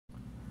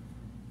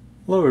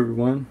Hello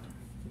everyone.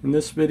 In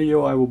this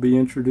video I will be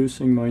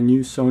introducing my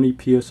new Sony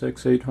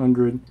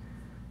PS-X800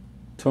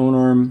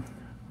 tonearm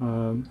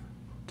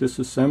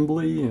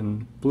disassembly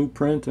and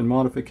blueprint and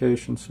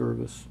modification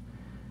service.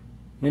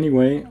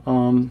 Anyway,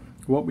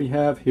 what we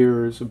have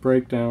here is a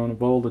breakdown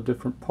of all the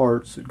different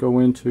parts that go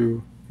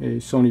into a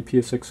Sony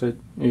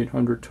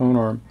PS-X800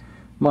 tonearm,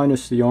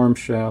 minus the arm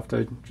shaft.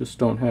 I just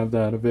don't have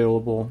that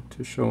available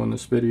to show in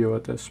this video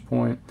at this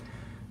point.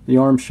 The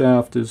arm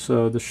shaft is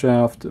the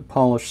shaft, a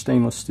polished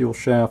stainless steel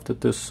shaft that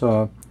this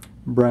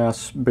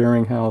brass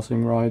bearing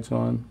housing rides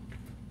on.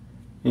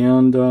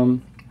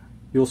 And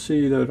you'll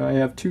see that I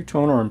have two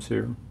tone arms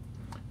here,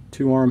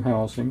 two arm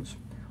housings.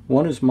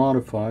 One is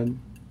modified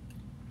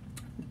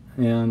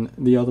and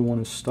the other one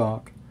is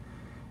stock.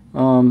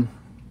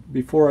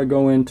 Before I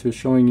go into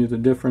showing you the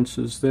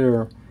differences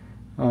there,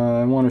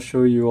 I want to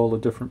show you all the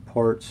different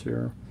parts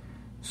here.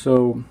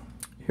 So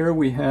here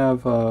we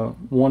have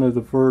one of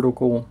the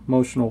vertical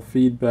motional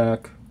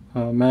feedback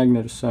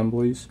magnet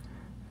assemblies,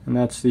 and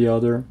that's the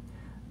other.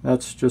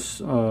 That's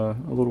just a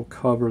little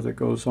cover that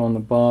goes on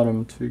the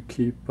bottom to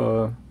keep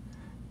to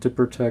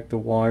protect the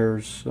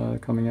wires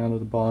coming out of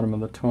the bottom of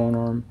the tone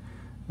arm.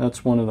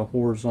 That's one of the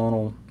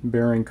horizontal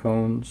bearing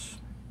cones,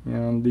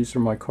 and these are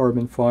my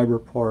carbon fiber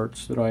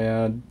parts that I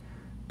add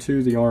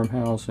to the arm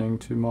housing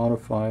to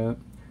modify it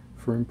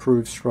for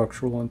improved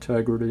structural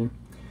integrity.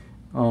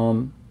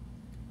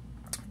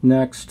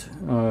 Next,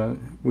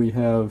 we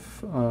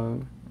have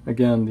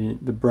again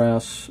the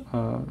brass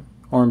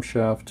arm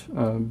shaft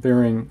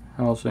bearing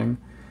housing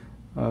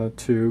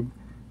tube.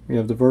 We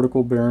have the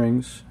vertical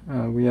bearings.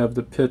 We have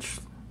the pitch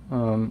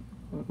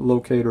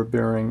locator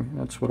bearing.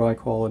 That's what I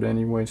call it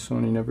anyway.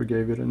 Sony never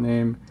gave it a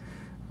name.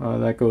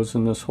 That goes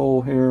in this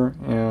hole here,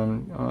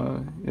 and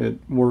it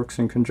works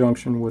in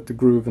conjunction with the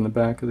groove in the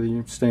back of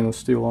the stainless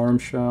steel arm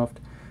shaft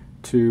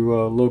to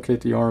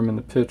locate the arm in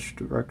the pitch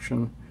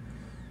direction.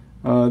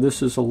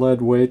 This is a lead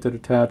weight that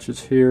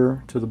attaches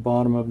here to the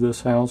bottom of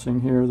this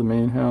housing here, the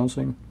main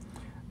housing.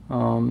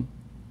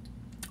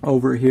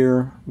 Over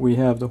here we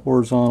have the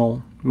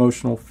horizontal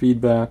motional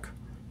feedback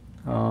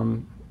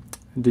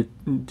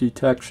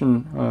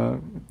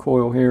detection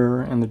coil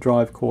here, and the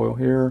drive coil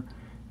here,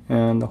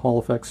 and the Hall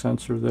effect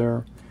sensor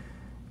there.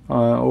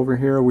 Over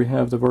here we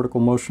have the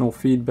vertical motional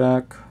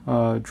feedback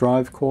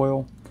drive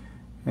coil,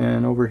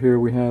 and over here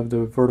we have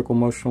the vertical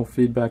motional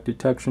feedback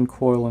detection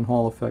coil and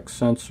Hall effect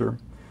sensor.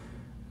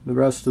 The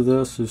rest of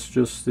this is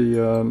just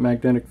the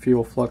magnetic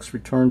field flux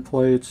return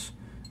plates,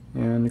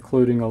 and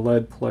including a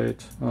lead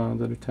plate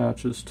that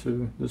attaches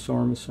to this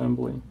arm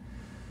assembly.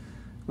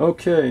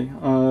 Okay,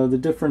 the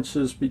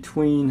differences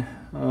between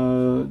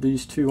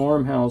these two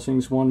arm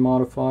housings, one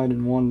modified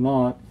and one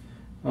not,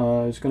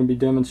 is going to be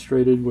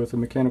demonstrated with a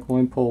mechanical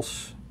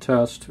impulse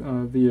test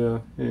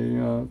via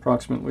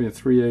approximately a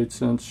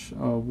 3/8 inch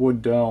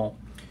wood dowel.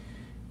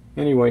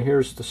 Anyway,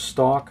 here's the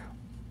stock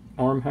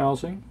arm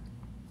housing.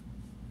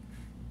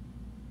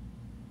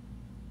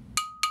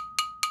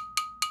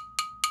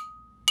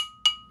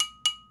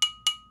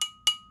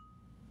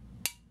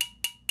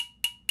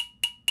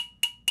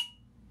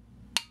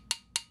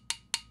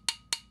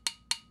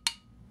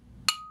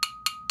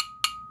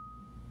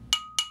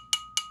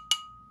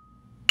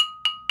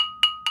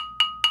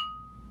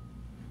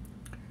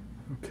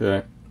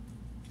 Okay,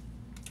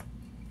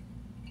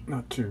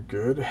 not too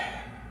good.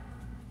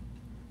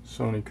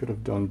 Sony could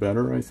have done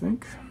better, I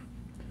think.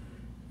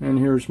 And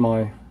here's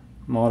my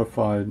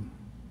modified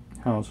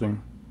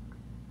housing.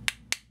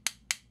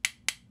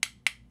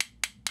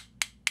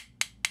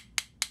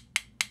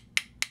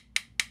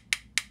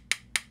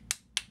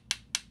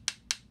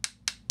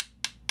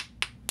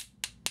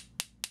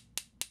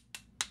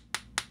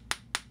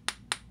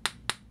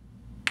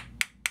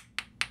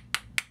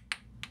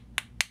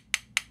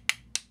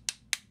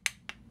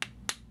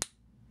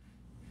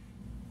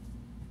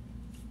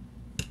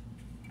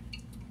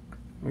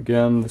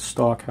 Again, the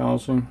stock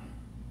housing.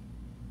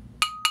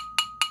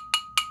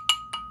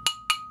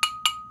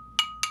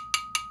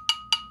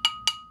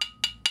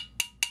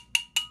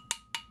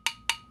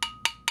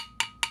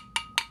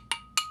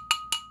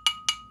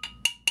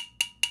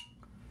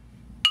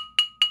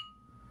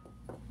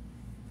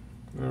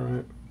 All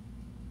right.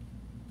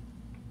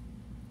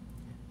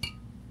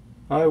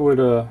 I would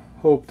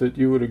hope that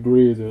you would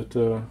agree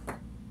that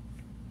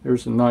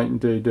there's a night and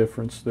day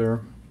difference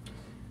there.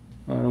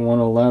 I don't want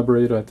to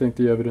elaborate. I think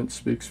the evidence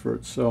speaks for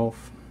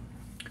itself.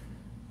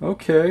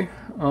 Okay,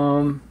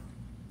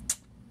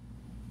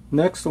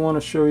 next I want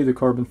to show you the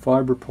carbon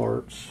fiber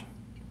parts.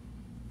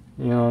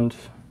 And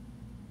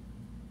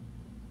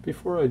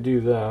before I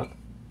do that,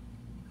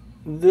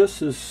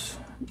 this is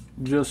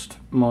just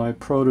my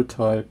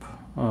prototype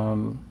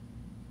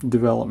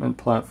development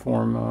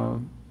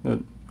platform that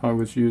I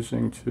was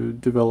using to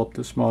develop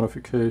this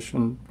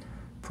modification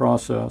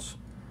process.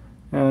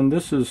 And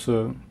this is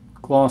a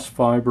gloss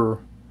fiber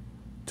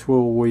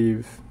twill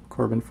weave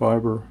carbon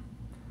fiber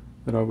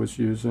that I was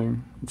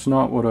using. It's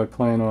not what I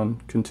plan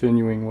on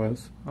continuing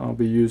with. I'll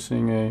be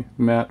using a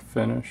matte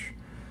finish,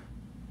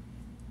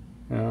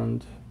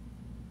 and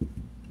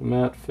The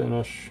matte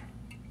finish,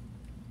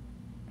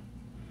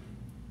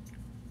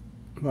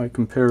 by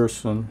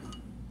comparison,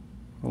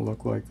 will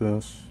look like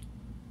this.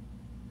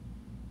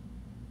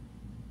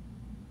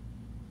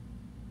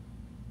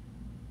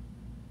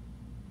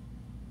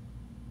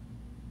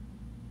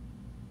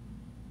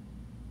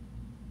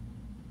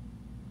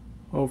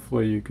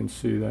 Hopefully you can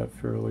see that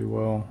fairly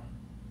well.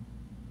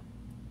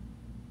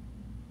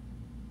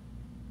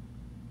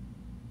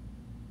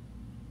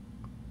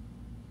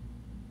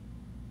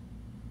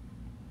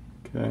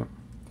 Okay.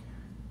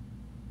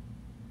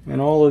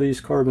 And all of these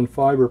carbon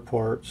fiber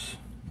parts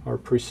are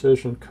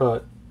precision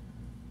cut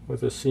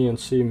with a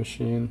CNC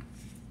machine,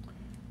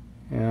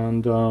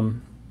 and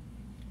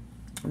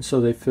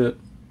so they fit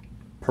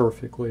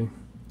perfectly,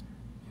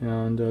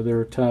 and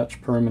they're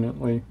attached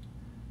permanently.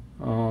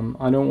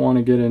 I don't want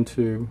to get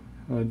into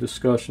a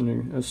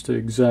discussion as to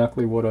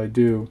exactly what I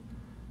do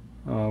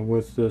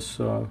with this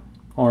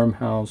arm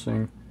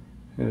housing.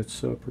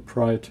 It's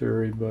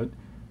proprietary, but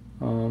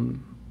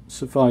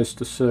suffice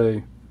to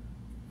say,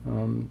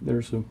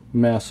 there's a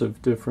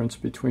massive difference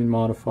between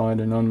modified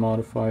and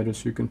unmodified,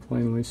 as you can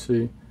plainly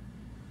see.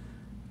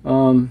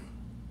 I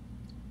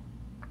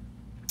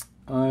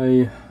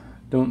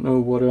don't know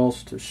what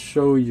else to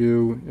show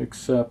you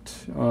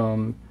except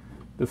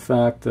the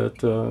fact that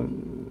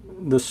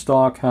the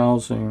stock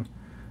housing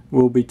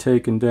will be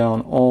taken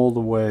down all the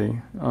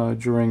way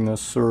during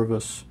this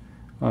service.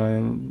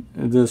 And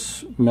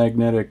this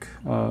magnetic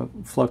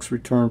flux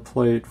return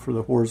plate for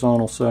the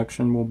horizontal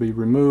section will be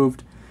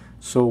removed.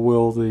 So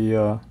will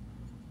the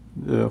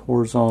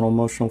horizontal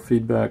motional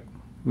feedback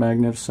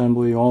magnet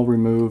assembly, all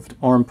removed,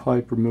 arm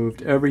pipe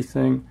removed,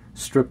 everything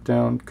stripped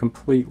down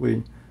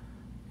completely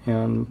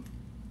and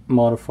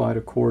modified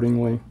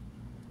accordingly.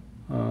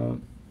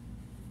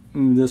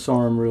 This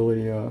arm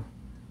really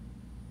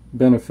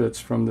benefits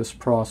from this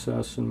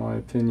process, in my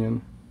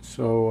opinion.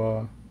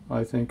 So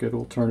I think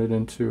it'll turn it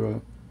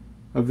into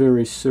a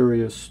very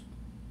serious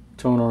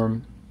tone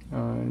arm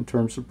in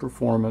terms of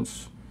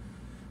performance.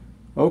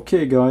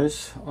 Okay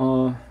guys,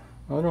 I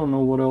don't know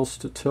what else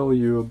to tell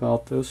you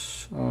about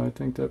this. I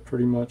think that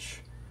pretty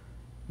much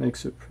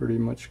makes it pretty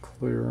much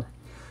clear.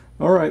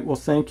 Alright, well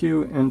thank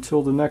you.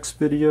 Until the next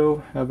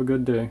video, have a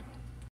good day.